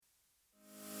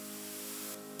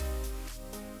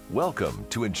Welcome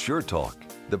to Insure Talk,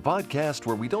 the podcast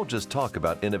where we don't just talk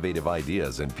about innovative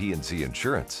ideas in P&C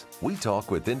insurance. We talk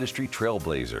with industry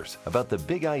trailblazers about the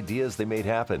big ideas they made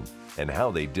happen and how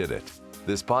they did it.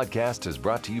 This podcast is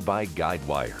brought to you by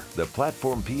Guidewire, the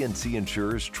platform P&C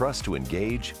insurers trust to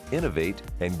engage, innovate,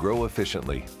 and grow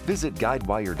efficiently. Visit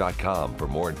guidewire.com for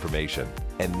more information.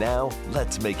 And now,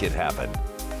 let's make it happen.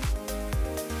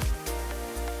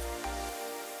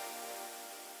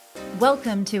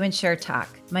 Welcome to Insure Talk.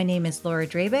 My name is Laura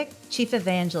Drabick, Chief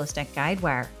Evangelist at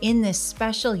Guidewire. In this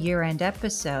special year-end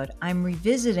episode, I'm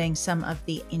revisiting some of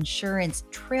the insurance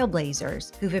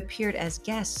trailblazers who've appeared as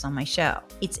guests on my show.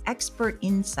 It's expert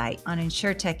insight on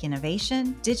insurtech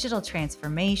innovation, digital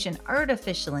transformation,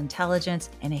 artificial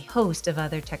intelligence, and a host of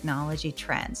other technology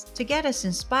trends to get us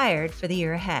inspired for the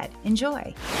year ahead.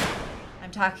 Enjoy. I'm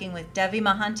talking with Devi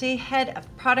Mohanty, Head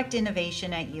of Product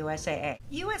Innovation at USAA.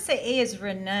 USAA is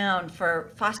renowned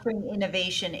for fostering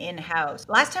innovation in-house.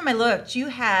 Last time I looked, you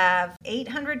have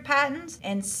 800 patents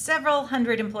and several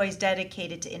hundred employees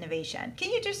dedicated to innovation. Can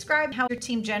you describe how your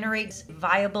team generates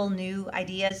viable new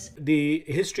ideas? The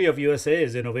history of USAA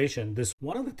is innovation.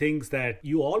 One of the things that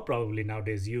you all probably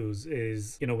nowadays use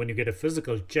is, when you get a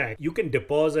physical check, you can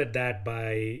deposit that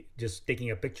by just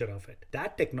taking a picture of it.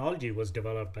 That technology was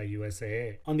developed by USAA.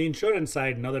 On the insurance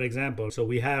side, another example. So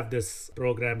we have this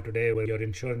program today where your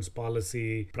insurance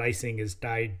policy pricing is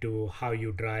tied to how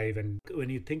you drive. And when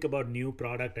you think about new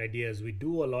product ideas, we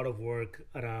do a lot of work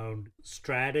around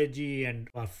strategy and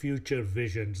our future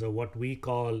vision. So what we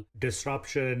call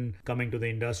disruption coming to the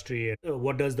industry.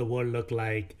 What does the world look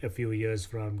like a few years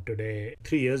from today?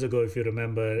 3 years ago, if you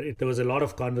remember, there was a lot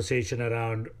of conversation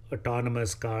around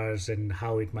autonomous cars and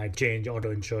how it might change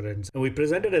auto insurance. And we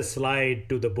presented a slide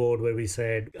to the board where we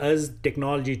said, as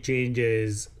technology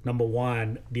changes, number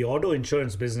one, the auto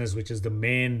insurance business, which is the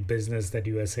main business that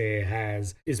USAA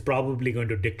has, is probably going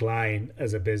to decline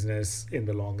as a business in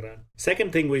the long run.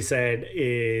 Second thing we said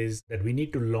is that we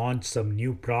need to launch some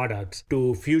new products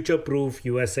to future-proof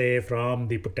USAA from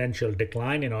the potential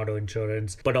decline in auto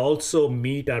insurance, but also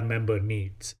meet our member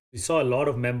needs. We saw a lot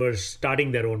of members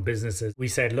starting their own businesses. We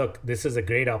said, look, this is a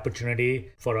great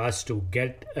opportunity for us to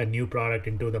get a new product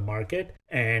into the market.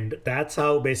 And that's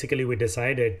how basically we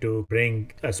decided to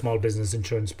bring a small business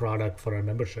insurance product for our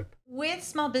membership. With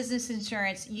small business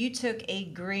insurance, you took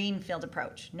a greenfield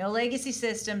approach. No legacy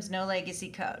systems, no legacy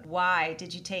code. Why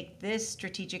did you take this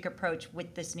strategic approach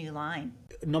with this new line?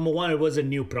 Number one, it was a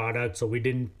new product, so we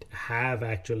didn't have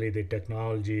actually the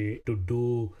technology to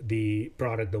do the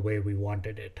product the way we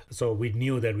wanted it. So we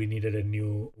knew that we needed a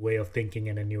new way of thinking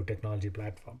and a new technology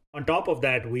platform. On top of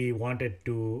that, we wanted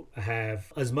to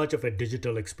have as much of a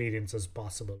digital experience as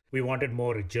possible. We wanted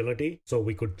more agility so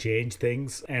we could change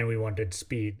things, and we wanted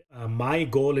speed. My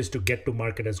goal is to get to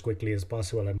market as quickly as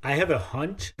possible. And I have a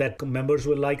hunch that members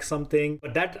will like something,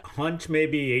 but that hunch may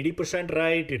be 80%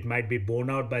 right. It might be borne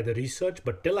out by the research,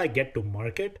 but till I get to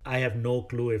market, I have no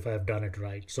clue if I've done it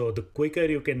right. So the quicker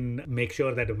you can make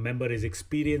sure that a member is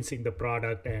experiencing the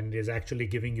product and is actually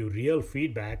giving you real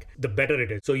feedback, the better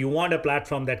it is. So you want a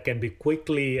platform that can be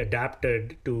quickly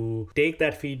adapted to take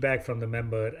that feedback from the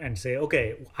member and say,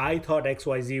 okay, I thought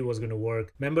XYZ was going to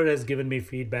work. Member has given me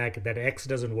feedback that X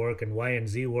doesn't work and Y and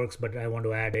Z works, but I want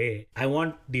to add A. I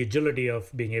want the agility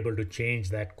of being able to change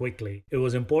that quickly. It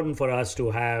was important for us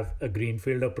to have a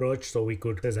greenfield approach so we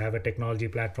could have a technology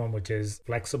platform which is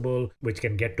flexible, which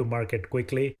can get to market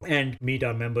quickly and meet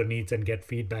our member needs and get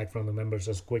feedback from the members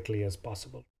as quickly as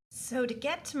possible. So to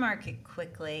get to market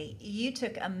quickly, you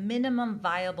took a minimum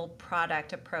viable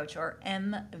product approach, or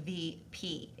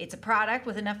MVP. It's a product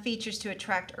with enough features to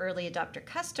attract early adopter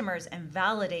customers and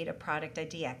validate a product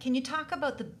idea. Can you talk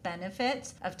about the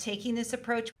benefits of taking this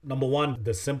approach? Number one,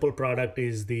 the simple product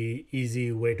is the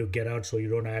easy way to get out so you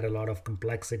don't add a lot of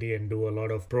complexity and do a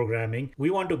lot of programming. We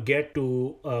want to get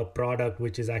to a product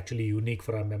which is actually unique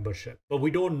for our membership, but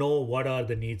we don't know what are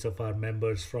the needs of our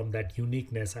members from that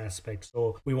uniqueness aspect.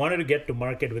 So we wanted to get to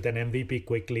market with an MVP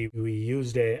quickly. We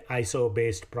used a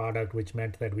ISO-based product, which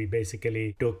meant that we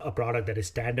basically took a product that is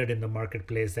standard in the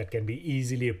marketplace that can be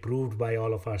easily approved by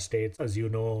all of our states. As you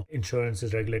know, insurance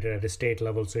is regulated at a state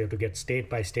level, so you have to get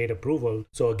state-by-state approval.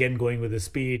 So again, going with the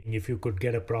speed, if you could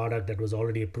get a product that was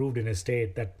already approved in a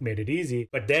state, that made it easy.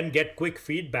 But then get quick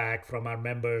feedback from our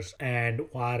members, and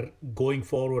our going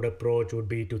forward approach would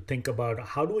be to think about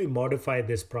how do we modify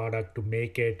this product to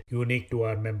make it unique to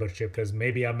our membership, because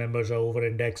maybe our members are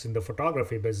over-indexed in the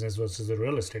photography business versus the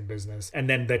real estate business. And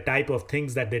then the type of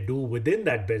things that they do within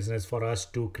that business for us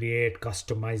to create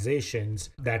customizations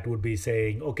that would be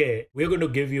saying, okay, we're going to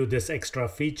give you this extra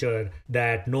feature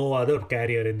that no other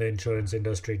carrier in the insurance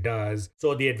industry industry does.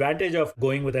 So the advantage of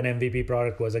going with an MVP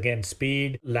product was, again,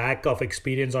 speed, lack of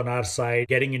experience on our side,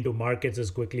 getting into markets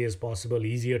as quickly as possible,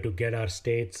 easier to get our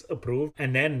states approved.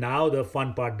 And then now the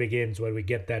fun part begins where we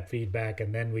get that feedback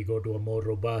and then we go to a more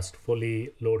robust, fully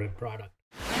loaded product.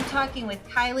 I'm talking with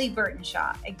Kylie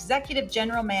Burtonshaw, Executive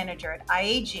General Manager at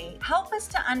IAG. Help us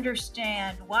to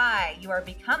understand why you are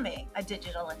becoming a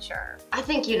digital insurer. I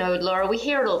think, Laura, we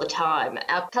hear it all the time.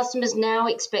 Our customers now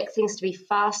expect things to be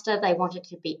faster. They want it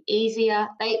to be easier.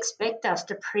 They expect us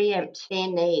to preempt their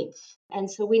needs. And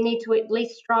so we need to at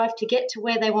least strive to get to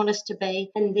where they want us to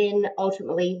be and then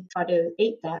ultimately try to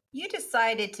eat that. You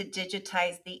decided to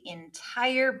digitize the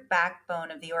entire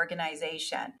backbone of the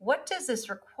organization. What does this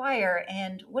require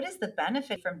and what is the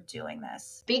benefit from doing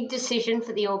this? Big decision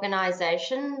for the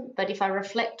organization, but if I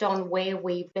reflect on where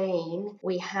we've been,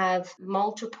 we have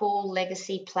multiple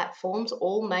legacy platforms,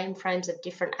 all mainframes of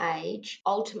different age.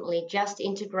 Ultimately, just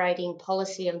integrating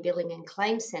policy and billing and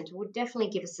claims center would definitely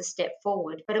give us a step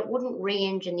forward, but it wouldn't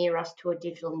re-engineer us to a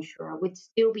digital insurer. We'd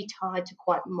still be tied to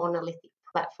quite monolithic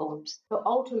platforms. So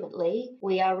ultimately,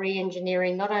 we are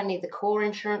re-engineering not only the core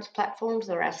insurance platforms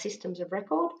or our systems of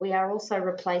record, we are also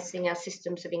replacing our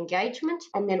systems of engagement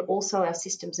and then also our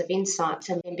systems of insights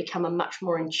and then become a much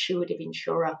more intuitive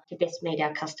insurer to best meet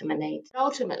our customer needs. But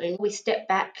ultimately, we step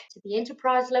back to the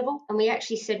enterprise level and we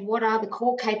actually said, what are the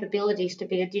core capabilities to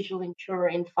be a digital insurer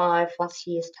in 5+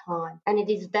 years' time? And it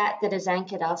is that has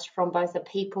anchored us from both a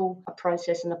people, a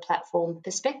process and a platform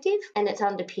perspective, and it's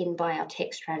underpinned by our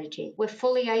tech strategy. We're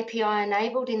fully API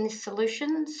enabled in this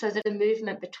solution so that the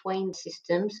movement between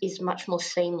systems is much more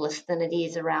seamless than it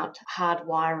is around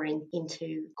hardwiring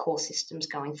into core systems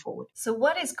going forward. So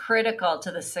what is critical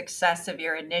to the success of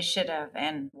your initiative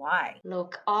and why?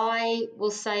 Look, I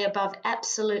will say above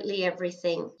absolutely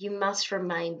everything, you must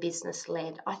remain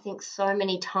business-led. I think so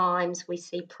many times we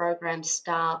see programs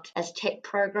start as tech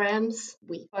programs.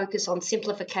 We focus on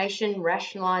simplification,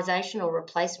 rationalization or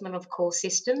replacement of core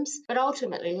systems. But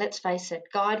ultimately, let's face it,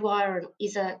 Guidewire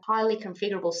is a highly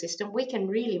configurable system. We can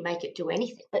really make it do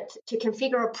anything. But to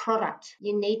configure a product,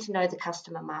 you need to know the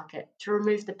customer market. To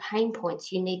remove the pain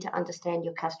points, you need to understand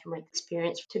your customer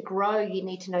experience. To grow, you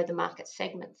need to know the market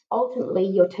segments. Ultimately,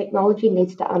 your technology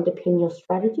needs to underpin your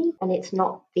strategy, and it's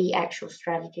not the actual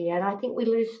strategy. And I think we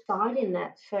lose sight in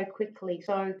that so quickly.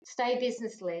 So stay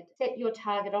business-led. Set your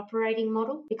target operating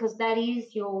model because that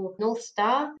is your North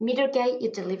Star. Mitigate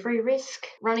your delivery risk.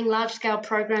 Running large-scale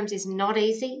programs is not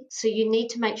easy. So you need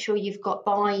to make sure you've got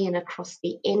buy-in across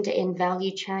the end-to-end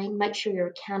value chain. Make sure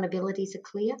your accountabilities are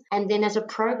clear. And then as a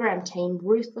program team,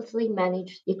 ruthlessly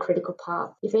manage your critical path.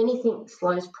 If anything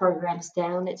slows programs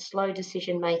down, it's slow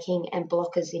decision-making and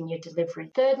blockers in your delivery.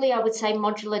 Thirdly, I would say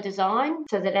modular design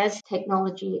so that as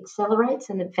technology accelerates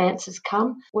and advances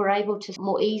come, we're able to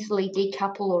more easily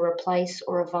decouple or replace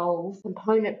or evolve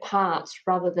component parts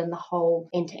rather than the whole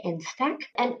end-to-end stack.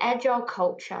 And agile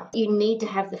culture. You need to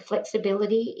have the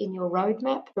flexibility in your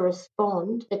roadmap to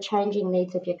respond to the changing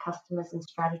needs of your customers and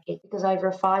strategy because over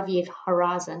a 5-year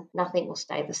horizon, nothing will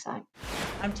stay the same.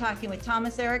 I'm talking with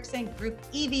Thomas Eriksson, Group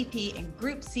EVP and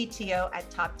Group CTO at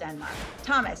Topdanmark.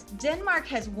 Thomas, Denmark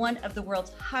has one of the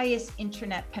world's highest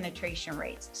internet penetration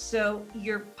rates. So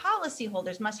your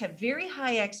policyholders must have very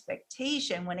high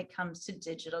expectation when it comes to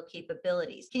digital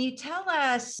capabilities. Can you tell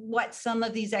us what some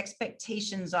of these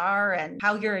expectations are and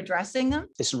how you're addressing them?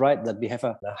 It's right that we have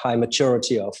a high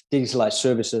maturity of digitalized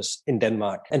services in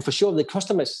Denmark. And for sure, the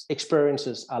customers'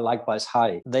 experiences are likewise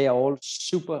high. They are all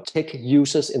super tech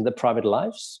users in their private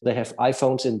lives. They have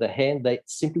iPhones in their hand. They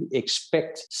simply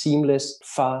expect seamless,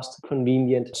 fast,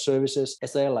 convenient services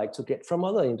as they like to get from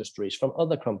other industries, from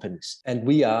other companies. And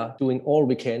we are doing all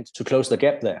we can to close the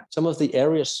gap there. Some of the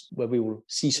areas where we will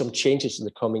see some changes in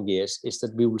the coming years is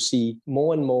that we will see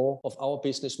more and more of our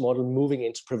business model moving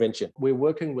into prevention. We're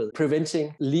working with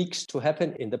preventing leaks to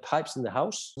happen in the pipes in the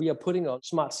house. We are putting on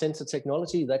smart sensor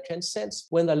technology that can sense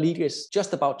when a leak is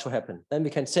just about to happen. Then we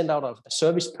can send out a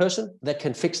service person that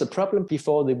can fix the problem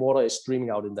before the water is streaming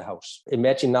out in the house.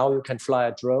 Imagine now you can fly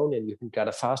a drone and you can get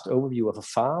a fast overview of a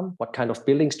farm. What kind of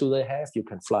buildings do they have? You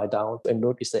can fly down and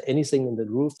look, is there anything in the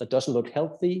roof that doesn't look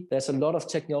healthy? There's a lot of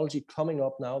technology coming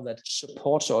up now that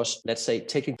supports us, let's say,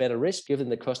 taking better risk, giving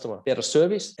the customer better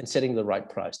service and setting the right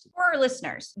price. For our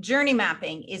listeners, journey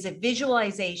mapping is a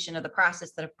visualization of the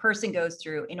process that a person goes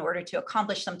through in order to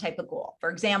accomplish some type of goal. For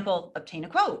example, obtain a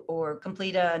quote or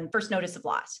complete a first notice of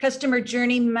loss. Customer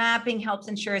journey mapping helps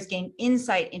insurers gain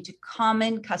insight into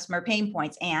common customer pain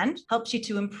points and helps you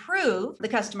to improve the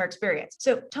customer experience.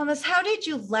 So, Thomas, how did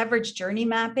you leverage journey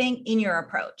mapping in your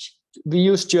approach? We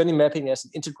use journey mapping as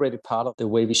an integrated part of the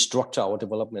way we structure our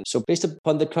development. So based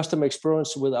upon the customer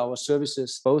experience with our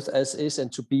services, both as is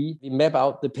and to be, we map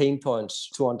out the pain points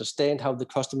to understand how the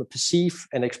customer perceive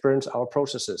and experience our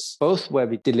processes, both where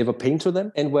we deliver pain to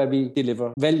them and where we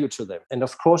deliver value to them. And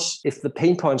of course, if the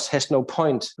pain points has no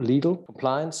point, legal,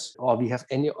 compliance, or we have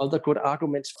any other good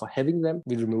arguments for having them,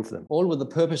 we remove them. All with the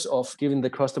purpose of giving the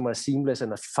customer a seamless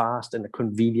and a fast and a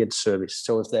convenient service.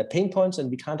 So if there are pain points and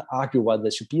we can't argue why they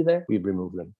should be there, we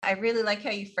remove them. I really like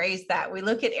how you phrase that. We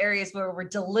look at areas where we're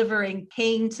delivering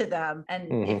pain to them, and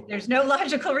if there's no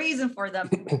logical reason for them,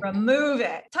 remove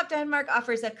it. Topdanmark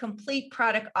offers a complete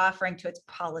product offering to its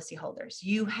policyholders.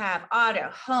 You have auto,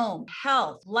 home,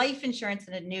 health, life insurance,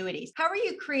 and annuities. How are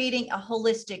you creating a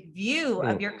holistic view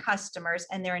of your customers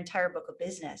and their entire book of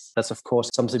business? That's, of course,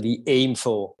 something we aim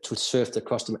for, to serve the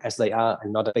customer as they are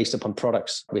and not based upon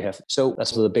products we have. So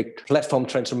that's the big platform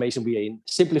transformation we aim,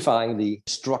 simplifying the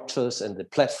structures and the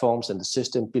platforms and the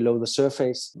system below the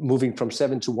surface, moving from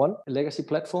 7 to 1 legacy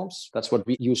platforms. That's what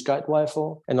we use Guidewire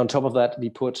for. And on top of that, we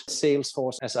put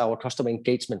Salesforce as our customer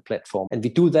engagement platform. And we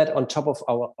do that on top of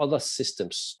our other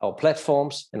systems, our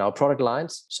platforms and our product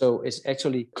lines. So it's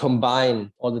actually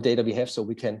combine all the data we have so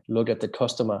we can look at the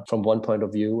customer from one point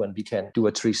of view and we can do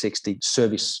a 360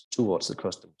 service towards the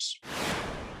customers.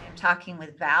 Talking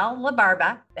with Val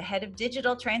LaBarba, the head of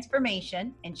digital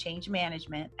transformation and change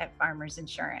management at Farmers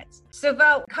Insurance. So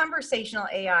Val, conversational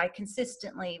AI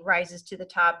consistently rises to the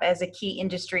top as a key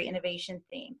industry innovation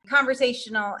theme.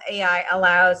 Conversational AI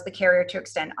allows the carrier to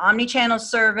extend omni-channel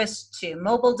service to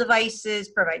mobile devices,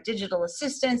 provide digital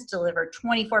assistance, deliver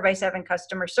 24/7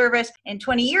 customer service. And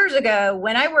 20 years ago,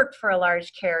 when I worked for a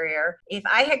large carrier, if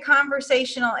I had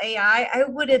conversational AI, I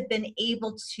would have been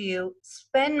able to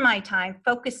spend my time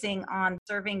focusing on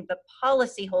serving the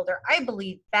policyholder, I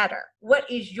believe, better. What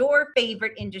is your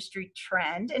favorite industry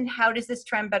trend, and how does this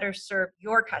trend better serve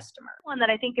your customer? One that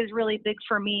I think is really big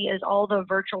for me is all the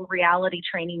virtual reality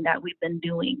training that we've been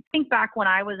doing. Think back when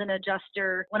I was an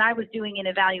adjuster, when I was doing an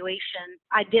evaluation,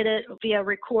 I did it via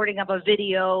recording of a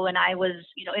video and I was,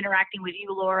 interacting with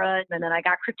you, Laura, and then I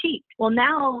got critiqued. Well,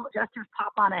 now adjusters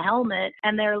pop on a helmet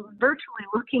and they're virtually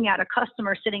looking at a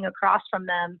customer sitting across from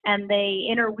them, and they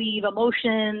interweave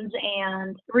emotions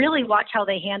and really watch how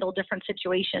they handle different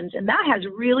situations. And that has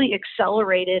really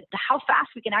accelerated how fast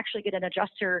we can actually get an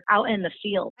adjuster out in the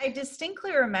field. I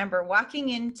distinctly remember walking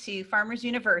into Farmers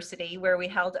University where we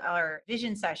held our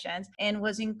vision sessions and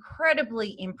was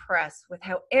incredibly impressed with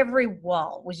how every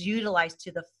wall was utilized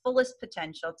to the fullest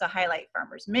potential to highlight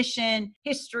Farmers' mission,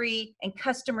 history, and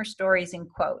customer stories in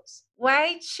quotes.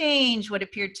 Why change what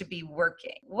appeared to be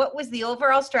working? What was the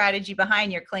overall strategy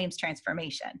behind your claims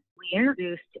transformation? We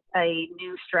introduced a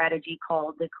new strategy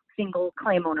called the single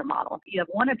claim owner model. You have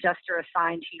one adjuster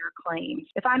assigned to your claims.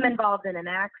 If I'm involved in an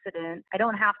accident, I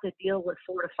don't have to deal with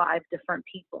 4 to 5 different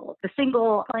people. The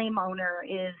single claim owner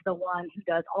is the one who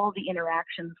does all the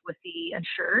interactions with the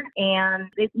insured,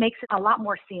 and it makes it a lot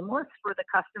more seamless for the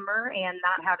customer and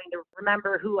not having to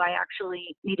remember who I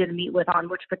actually needed to meet with on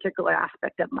which particular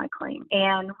aspect of my claim.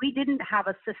 And we didn't have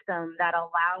a system that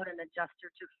allowed an adjuster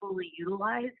to fully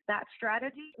utilize that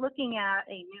strategy. Looking at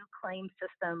a new claim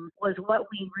system was what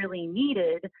we really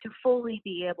needed to fully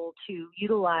be able to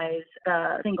utilize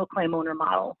the single claim owner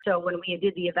model. So when we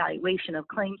did the evaluation of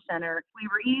Claim Center, we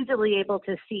were easily able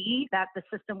to see that the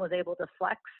system was able to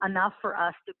flex enough for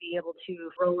us to be able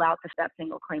to roll out that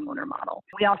single claim owner model.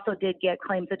 We also did get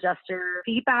claims adjuster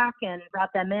feedback and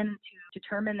brought them in to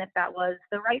determine if that was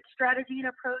the right strategy and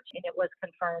approach. And it was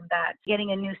confirmed that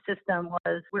getting a new system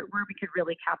was where we could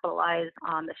really capitalize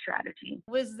on the strategy.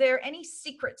 Was there any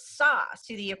secret sauce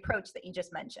to the approach that you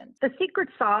just mentioned? The secret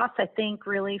sauce, I think,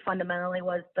 really fundamentally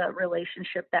was the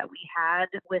relationship that we had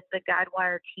with the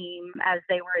Guidewire team as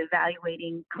they were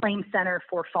evaluating Claim Center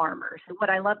for farmers. And what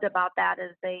I loved about that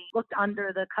is they looked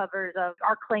under the covers of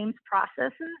our claims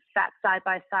processes, sat side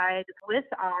by side with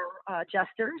our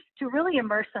adjusters to really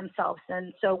immerse themselves.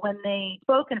 And so when they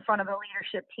spoke in front of a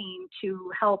leadership team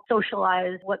to help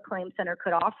socialize what Claim Center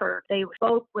could offer, they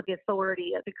spoke with the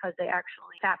authority because they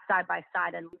actually sat side by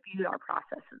side and reviewed our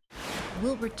processes.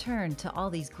 We'll return to all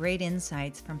these great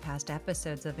insights from past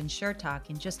episodes of InsurTalk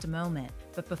in just a moment.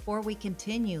 But before we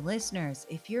continue, listeners,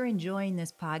 if you're enjoying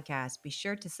this podcast, be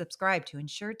sure to subscribe to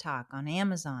InsurTalk on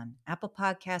Amazon, Apple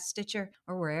Podcasts, Stitcher,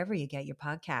 or wherever you get your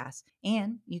podcasts.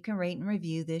 And you can rate and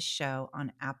review this show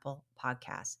on Apple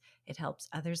Podcasts. It helps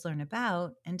others learn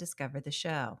about and discover the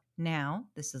show. Now,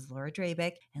 this is Laura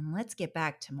Drabek, and let's get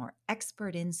back to more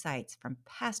expert insights from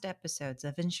past episodes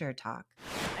of InsurTalk.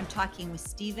 I'm talking with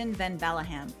Stephen Van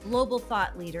Belleghem, global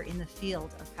thought leader in the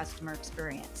field of customer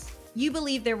experience. You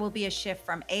believe there will be a shift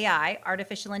from AI,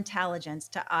 artificial intelligence,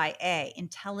 to IA,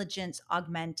 intelligence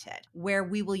augmented, where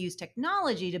we will use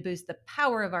technology to boost the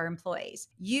power of our employees.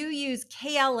 You use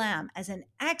KLM as an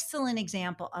excellent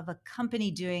example of a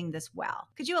company doing this well.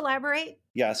 Could you elaborate?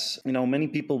 Yes, many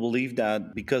people believe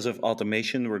that because of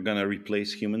automation, we're going to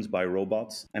replace humans by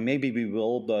robots. And maybe we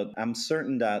will, but I'm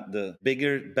certain that the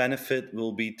bigger benefit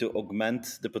will be to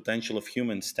augment the potential of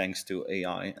humans thanks to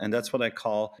AI. And that's what I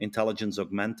call intelligence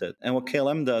augmented. And what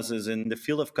KLM does is in the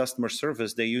field of customer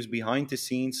service, they use behind the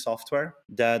scenes software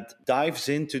that dives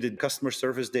into the customer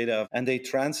service data and they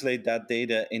translate that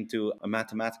data into a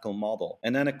mathematical model.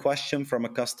 And then a question from a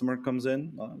customer comes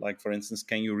in, like for instance,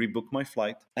 can you rebook my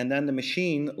flight? And then the machine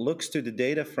looks to the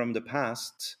data from the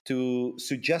past to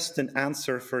suggest an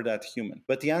answer for that human.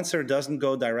 But the answer doesn't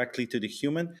go directly to the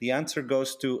human. The answer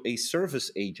goes to a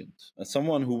service agent,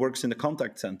 someone who works in the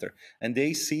contact center. And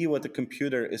they see what the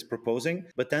computer is proposing,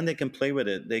 but then they can play with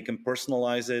it. They can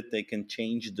personalize it. They can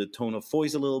change the tone of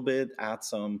voice a little bit, add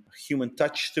some human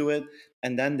touch to it,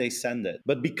 and then they send it.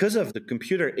 But because of the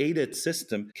computer-aided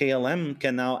system, KLM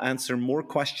can now answer more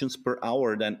questions per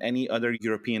hour than any other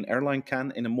European airline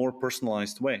can in a more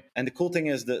personalized way. And the cool thing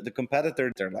is the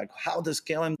competitor, they're like, how does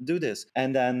KLM do this?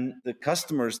 And then the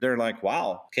customers, they're like,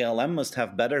 wow, KLM must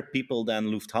have better people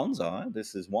than Lufthansa.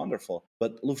 This is wonderful.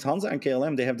 But Lufthansa and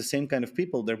KLM, they have the same kind of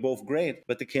people. They're both great.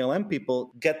 But the KLM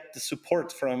people get the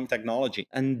support from technology.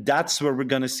 And that's where we're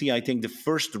going to see, I think, the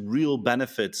first real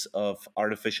benefits of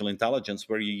artificial intelligence,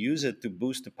 where you use it to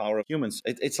boost the power of humans.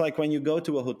 It's like when you go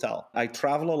to a hotel. I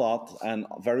travel a lot, and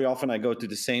very often I go to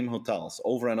the same hotels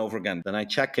over and over again. Then I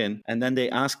check in, and then they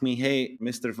ask me, hey,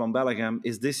 Mr. Van Belleghem,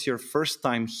 is this your first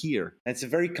time here? It's a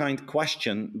very kind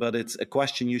question, but it's a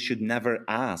question you should never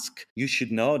ask. You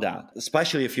should know that.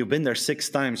 Especially if you've been there 6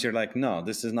 times, you're like, no,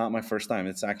 this is not my first time.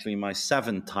 It's actually my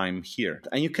 7th time here.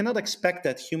 And you cannot expect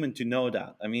that human to know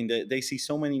that. I mean, they see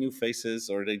so many new faces,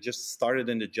 or they just started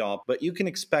in the job, but you can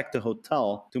expect a hotel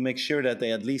to make sure that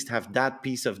they at least have that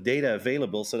piece of data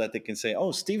available so that they can say,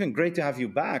 oh, Stephen, great to have you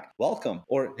back. Welcome.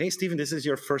 Or, hey, Stephen, this is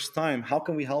your first time. How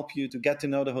can we help you to get to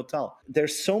know the hotel?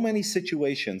 There's so many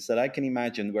situations that I can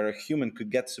imagine where a human could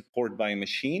get support by a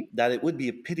machine that it would be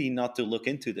a pity not to look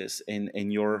into this in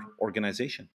your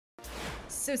organization.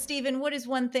 So, Stephen, what is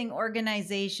one thing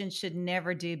organizations should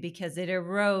never do because it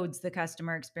erodes the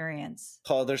customer experience?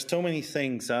 Oh, there's so many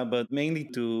things, but mainly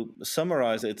to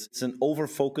summarize, it's an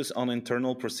over-focus on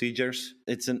internal procedures.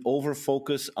 It's an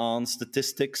over-focus on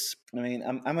statistics. I mean,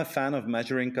 I'm a fan of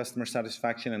measuring customer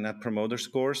satisfaction and net promoter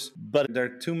scores, but there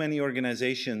are too many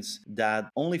organizations that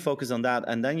only focus on that,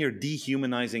 and then you're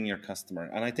dehumanizing your customer.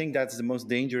 And I think that's the most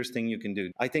dangerous thing you can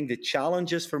do. I think the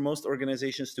challenge is for most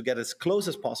organizations to get as close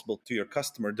as possible to your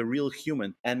customer, the real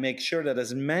human, and make sure that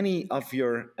as many of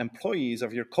your employees,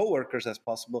 of your coworkers as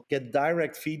possible, get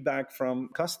direct feedback from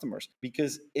customers,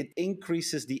 because it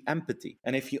increases the empathy.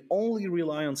 And if you only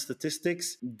rely on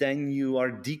statistics, then you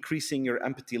are decreasing your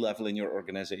empathy level in your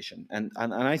organization. And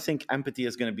I think empathy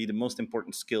is going to be the most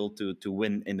important skill to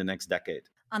win in the next decade.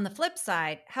 On the flip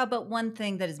side, how about one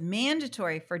thing that is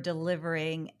mandatory for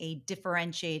delivering a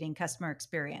differentiating customer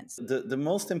experience? The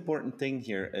most important thing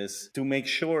here is to make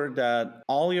sure that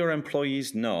all your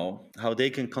employees know how they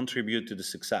can contribute to the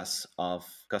success of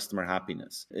customer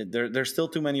happiness. There's still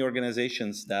too many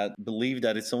organizations that believe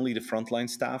that it's only the frontline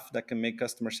staff that can make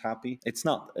customers happy. It's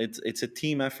not. It's a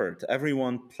team effort.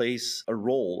 Everyone plays a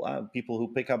role. People who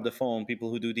pick up the phone, people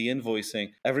who do the invoicing,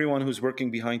 everyone who's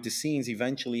working behind the scenes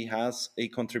eventually has a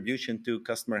contribution to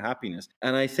customer happiness.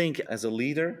 And I think as a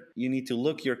leader, you need to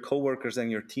look your coworkers and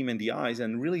your team in the eyes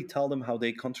and really tell them how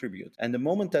they contribute. And the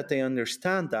moment that they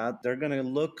understand that, they're going to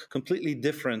look completely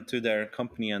different to their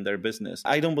company and their business.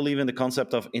 I don't believe in the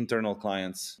concept of internal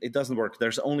clients. It doesn't work.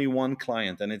 There's only one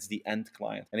client, and it's the end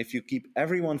client. And if you keep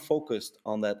everyone focused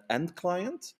on that end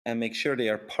client and make sure they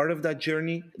are part of that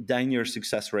journey, then your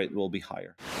success rate will be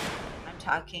higher.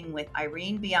 Talking with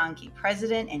Irene Bianchi,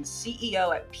 President and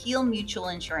CEO at Peel Mutual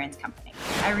Insurance Company.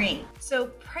 Irene, so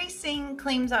pricing,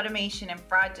 claims automation, and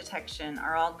fraud detection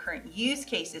are all current use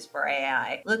cases for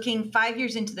AI. Looking 5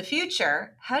 years into the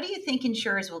future, how do you think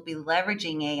insurers will be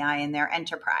leveraging AI in their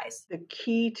enterprise? The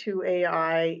key to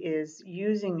AI is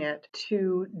using it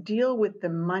to deal with the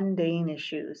mundane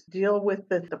issues, deal with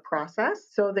the process,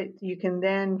 so that you can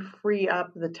then free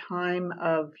up the time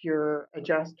of your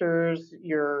adjusters,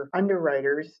 your underwriters,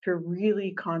 underwriters to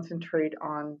really concentrate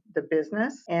on the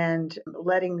business and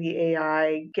letting the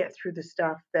AI get through the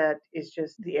stuff that is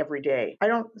just the everyday. I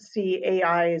don't see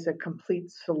AI as a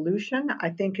complete solution. I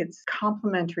think it's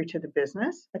complementary to the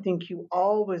business. I think you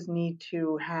always need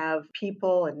to have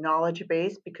people and knowledge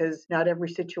base because not every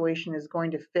situation is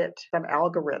going to fit some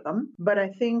algorithm. But I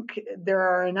think there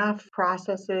are enough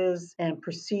processes and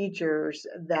procedures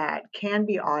that can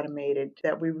be automated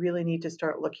that we really need to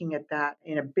start looking at that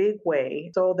in a big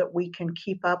way so that we can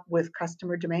keep up with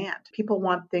customer demand. People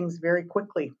want things very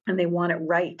quickly and they want it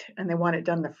right and they want it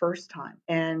done the first time.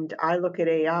 And I look at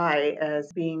AI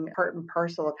as being part and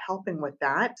parcel of helping with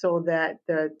that so that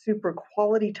the super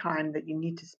quality time that you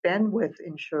need to spend with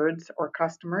insureds or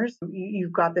customers,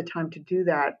 you've got the time to do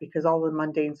that because all the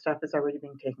mundane stuff is already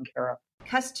being taken care of.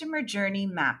 Customer journey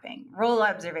mapping, role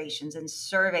observations, and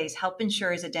surveys help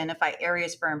insurers identify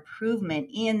areas for improvement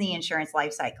in the insurance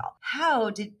lifecycle. How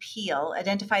did Peel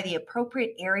identify the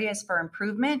appropriate areas for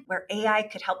improvement where AI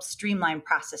could help streamline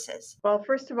processes? Well,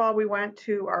 first of all, we went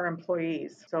to our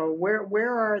employees. So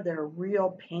where are there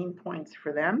real pain points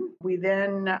for them? We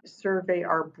then survey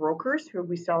our brokers who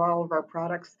we sell all of our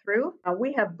products through.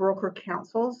 We have broker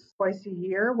councils twice a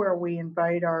year where we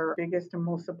invite our biggest and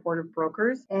most supportive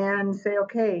brokers and say,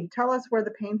 okay, tell us where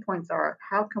the pain points are.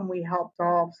 How can we help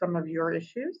solve some of your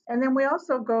issues? And then we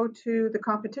also go to the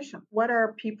competition. What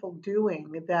are people doing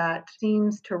that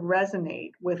seems to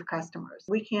resonate with customers?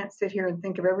 We can't sit here and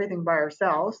think of everything by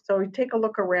ourselves. So we take a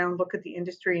look around, look at the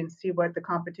industry and see what the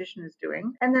competition is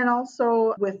doing. And then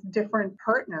also with different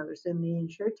partners in the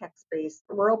insurtech space,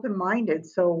 we're open-minded.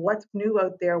 So what's new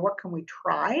out there? What can we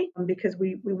try? Because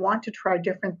we want to try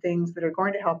different things that are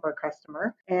going to help our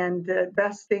customer. And the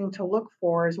best thing to look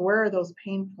for is where are those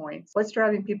pain points? What's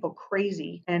driving people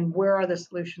crazy? And where are the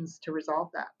solutions to resolve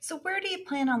that? So where do you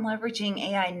plan on leveraging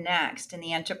AI next in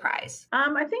the enterprise?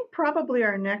 I think probably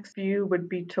our next view would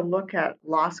be to look at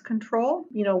loss control.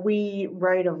 We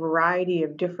write a variety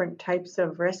of different types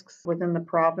of risks within the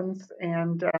province,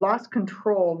 and loss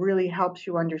control really helps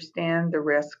you understand the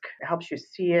risk, helps you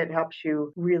see it, helps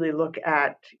you really look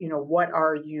at, what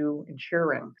are you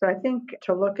insuring? So I think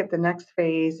to look at the next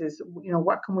phase is,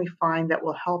 what can we find that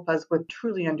will help us with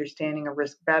truly understanding a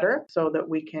risk better so that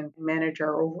we can manage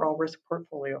our overall risk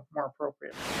portfolio more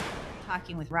appropriately.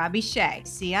 Talking with Robbie Shea,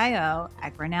 CIO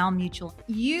at Grinnell Mutual.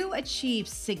 You achieved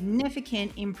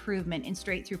significant improvement in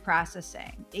straight-through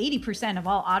processing. 80% of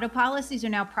all auto policies are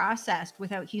now processed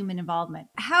without human involvement.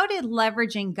 How did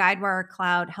leveraging Guidewire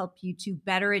Cloud help you to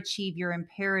better achieve your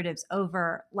imperatives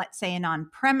over, let's say, an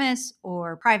on-premise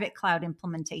or private cloud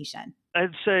implementation?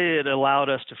 I'd say it allowed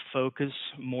us to focus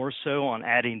more so on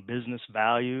adding business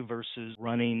value versus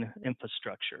running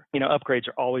infrastructure. Upgrades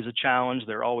are always a challenge.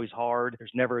 They're always hard.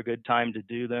 There's never a good time to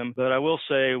do them. But I will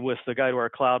say with the Guidewire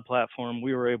Cloud platform,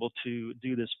 we were able to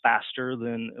do this faster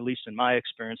than, at least in my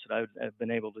experience, that I've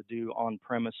been able to do on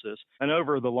premises. And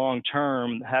over the long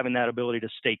term, having that ability to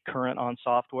stay current on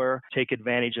software, take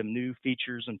advantage of new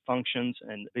features and functions,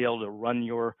 and be able to run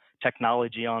your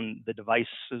technology on the devices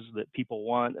that people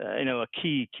want, a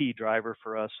key driver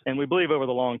for us. And we believe over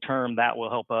the long term that will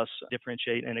help us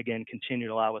differentiate and again continue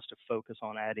to allow us to focus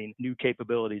on adding new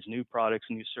capabilities, new products,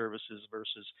 new services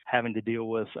versus having to deal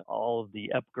with all of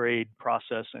the upgrade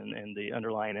process and the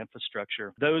underlying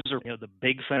infrastructure. Those are the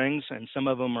big things, and some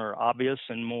of them are obvious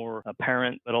and more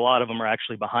apparent, but a lot of them are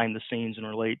actually behind the scenes and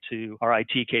relate to our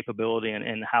IT capability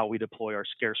and how we deploy our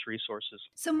scarce resources.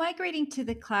 So migrating to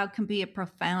the cloud can be a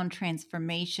profound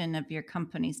transformation of your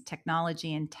company's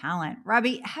technology and talent.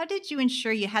 Robbie, how did you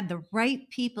ensure you had the right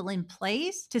people in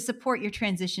place to support your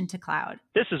transition to cloud?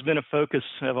 This has been a focus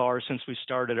of ours since we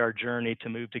started our journey to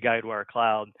move to Guidewire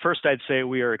Cloud. First, I'd say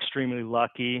we are extremely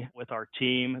lucky with our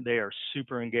team. They are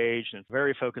super engaged and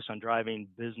very focused on driving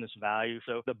business value.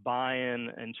 So the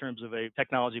buy-in in terms of a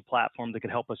technology platform that could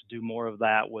help us do more of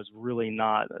that was really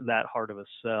not that hard of a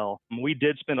sell. We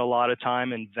did spend a lot of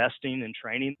time investing in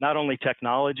training, not only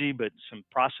technology, but some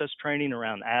process training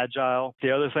around Agile.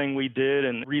 The other thing we did,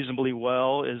 and reasonably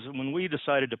well, is when we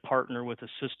decided to partner with a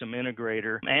system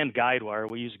integrator and Guidewire,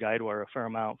 we used Guidewire a fair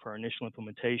amount for our initial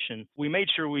implementation, we made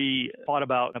sure we thought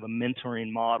about a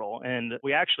mentoring model. And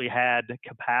we actually had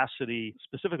capacity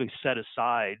specifically set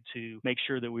aside to make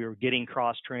sure that we were getting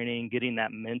cross-training, getting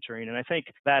that mentoring. And I think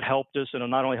that helped us, and it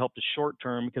not only helped us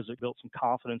short-term because it built some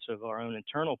confidence of our own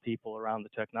internal people around the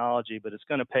technology, but it's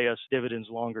going to pay us dividends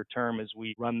longer term as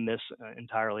we run this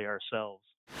entirely ourselves.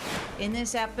 In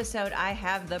this episode, I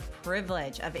have the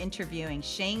privilege of interviewing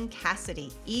Shane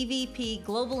Cassidy, EVP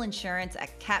Global Insurance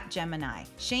at Capgemini.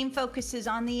 Shane focuses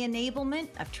on the enablement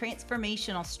of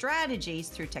transformational strategies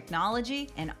through technology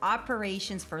and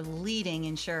operations for leading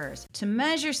insurers. To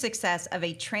measure success of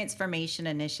a transformation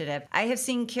initiative, I have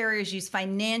seen carriers use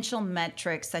financial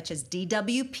metrics such as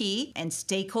DWP and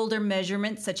stakeholder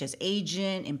measurements such as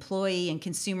agent, employee, and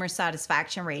consumer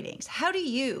satisfaction ratings. How do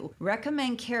you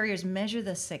recommend carriers measure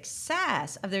the success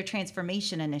of their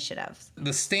transformation initiatives?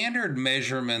 The standard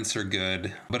measurements are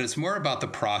good, but it's more about the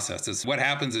process. It's what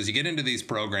happens is you get into these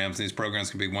programs. These programs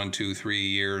can be 1, 2, 3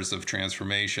 years of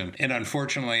transformation. And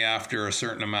unfortunately, after a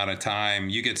certain amount of time,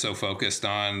 you get so focused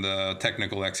on the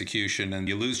technical execution and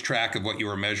you lose track of what you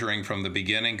were measuring from the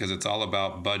beginning because it's all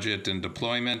about budget and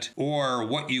deployment, or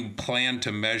what you plan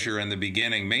to measure in the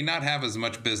beginning may not have as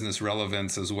much business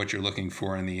relevance as what you're looking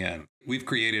for in the end. We've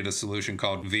created a solution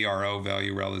called VRO,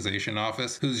 Value Realization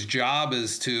Office, whose job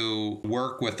is to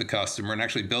work with the customer and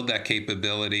actually build that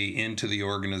capability into the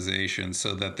organization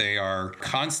so that they are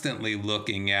constantly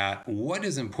looking at what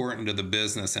is important to the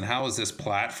business and how is this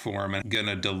platform going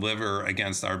to deliver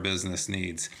against our business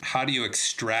needs. How do you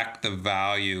extract the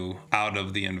value out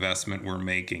of the investment we're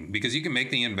making? Because you can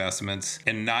make the investments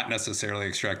and not necessarily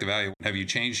extract the value. Have you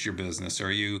changed your business?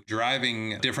 Are you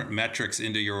driving different metrics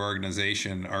into your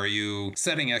organization? Are you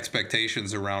setting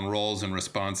expectations around roles and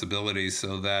responsibilities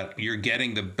so that you're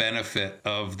getting the benefit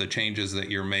of the changes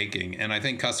that you're making? And I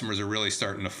think customers are really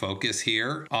starting to focus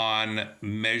here on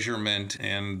measurement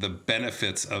and the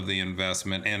benefits of the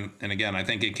investment. And again, I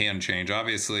think it can change.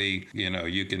 Obviously,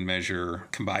 you can measure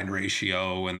combined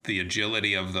ratio and the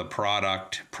agility of the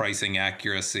product, pricing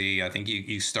accuracy. I think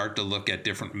you start to look at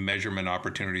different measurement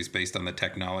opportunities based on the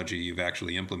technology you've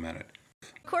actually implemented.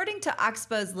 According to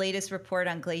Oxbow's latest report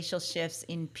on glacial shifts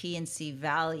in P&C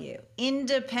value,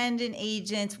 independent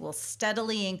agents will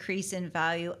steadily increase in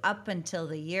value up until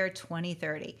the year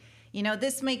 2030.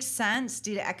 This makes sense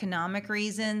due to economic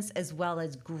reasons as well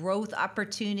as growth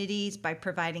opportunities by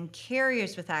providing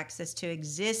carriers with access to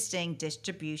existing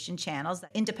distribution channels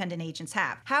that independent agents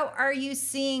have. How are you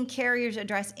seeing carriers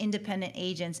address independent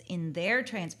agents in their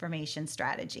transformation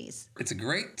strategies? It's a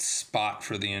great spot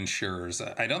for the insurers.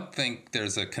 I don't think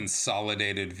there's a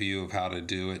consolidated view of how to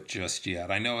do it just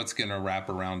yet. I know it's going to wrap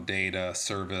around data,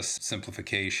 service,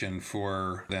 simplification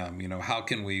for them. How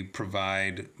can we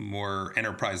provide more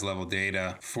enterprise level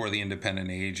data for the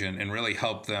independent agent and really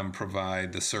help them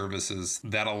provide the services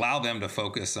that allow them to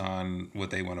focus on what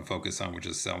they want to focus on, which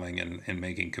is selling and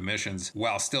making commissions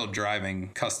while still driving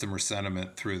customer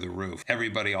sentiment through the roof.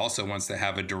 Everybody also wants to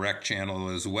have a direct channel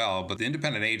as well, but the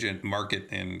independent agent market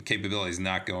and capability is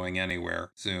not going anywhere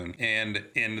soon. And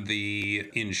the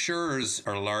insurers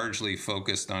are largely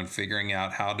focused on figuring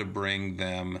out how to bring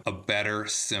them a better,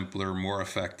 simpler, more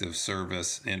effective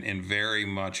service and very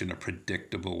much in a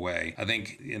predictable way. I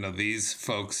think, these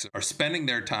folks are spending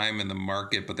their time in the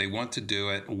market, but they want to do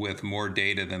it with more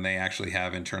data than they actually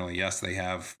have internally. Yes, they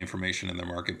have information in their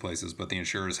marketplaces, but the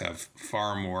insurers have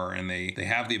far more, and they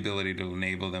have the ability to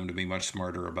enable them to be much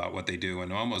smarter about what they do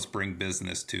and almost bring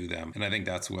business to them. And I think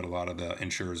that's what a lot of the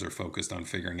insurers are focused on,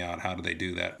 figuring out how do they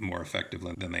do that more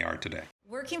effectively than they are today.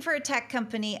 Working for a tech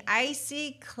company, I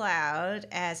see cloud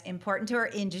as important to our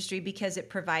industry because it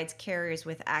provides carriers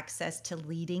with access to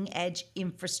leading edge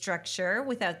infrastructure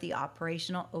without the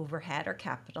operational overhead or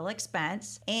capital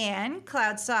expense. And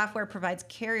cloud software provides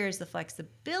carriers the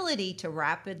flexibility to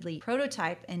rapidly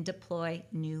prototype and deploy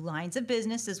new lines of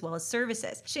business as well as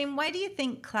services. Shane, why do you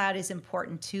think cloud is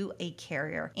important to a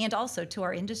carrier and also to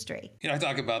our industry? I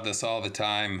talk about this all the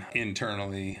time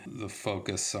internally, the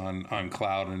focus on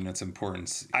cloud and its importance.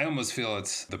 I almost feel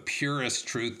it's the purest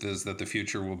truth is that the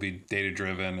future will be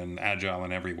data-driven and agile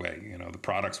in every way. The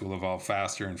products will evolve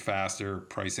faster and faster,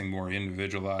 pricing more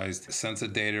individualized. Census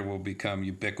data will become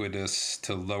ubiquitous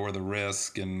to lower the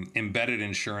risk, and embedded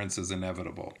insurance is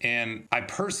inevitable. And I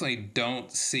personally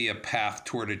don't see a path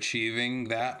toward achieving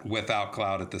that without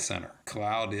cloud at the center.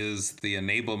 Cloud is the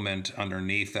enablement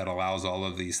underneath that allows all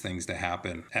of these things to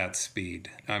happen at speed.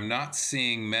 I'm not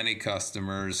seeing many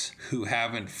customers who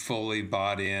haven't fully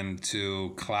bought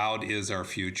into cloud is our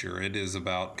future. It is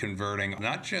about converting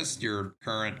not just your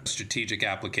current strategic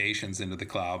applications into the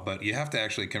cloud, but you have to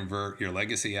actually convert your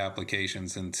legacy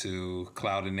applications into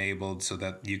cloud enabled so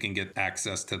that you can get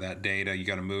access to that data. You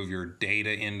got to move your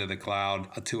data into the cloud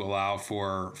to allow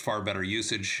for far better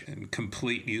usage and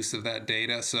complete use of that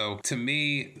data. So to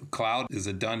me, cloud is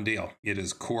a done deal. It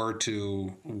is core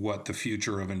to what the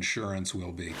future of insurance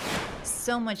will be.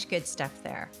 So much good stuff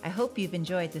there. I hope you've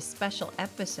enjoyed this special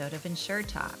episode of Insure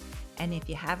Talk. And if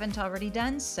you haven't already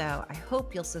done so, I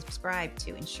hope you'll subscribe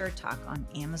to Insure Talk on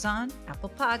Amazon, Apple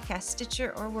Podcasts,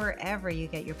 Stitcher, or wherever you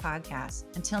get your podcasts.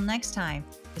 Until next time,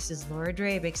 this is Laura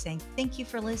Drabik saying thank you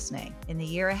for listening. In the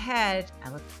year ahead, I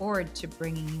look forward to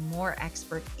bringing you more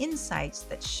expert insights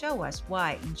that show us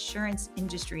why insurance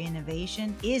industry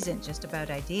innovation isn't just about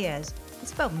ideas,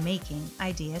 it's about making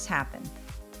ideas happen.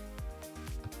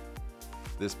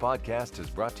 This podcast is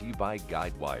brought to you by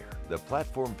Guidewire, the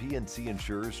platform P&C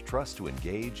insurers trust to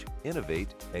engage,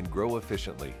 innovate, and grow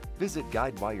efficiently. Visit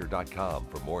guidewire.com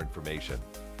for more information.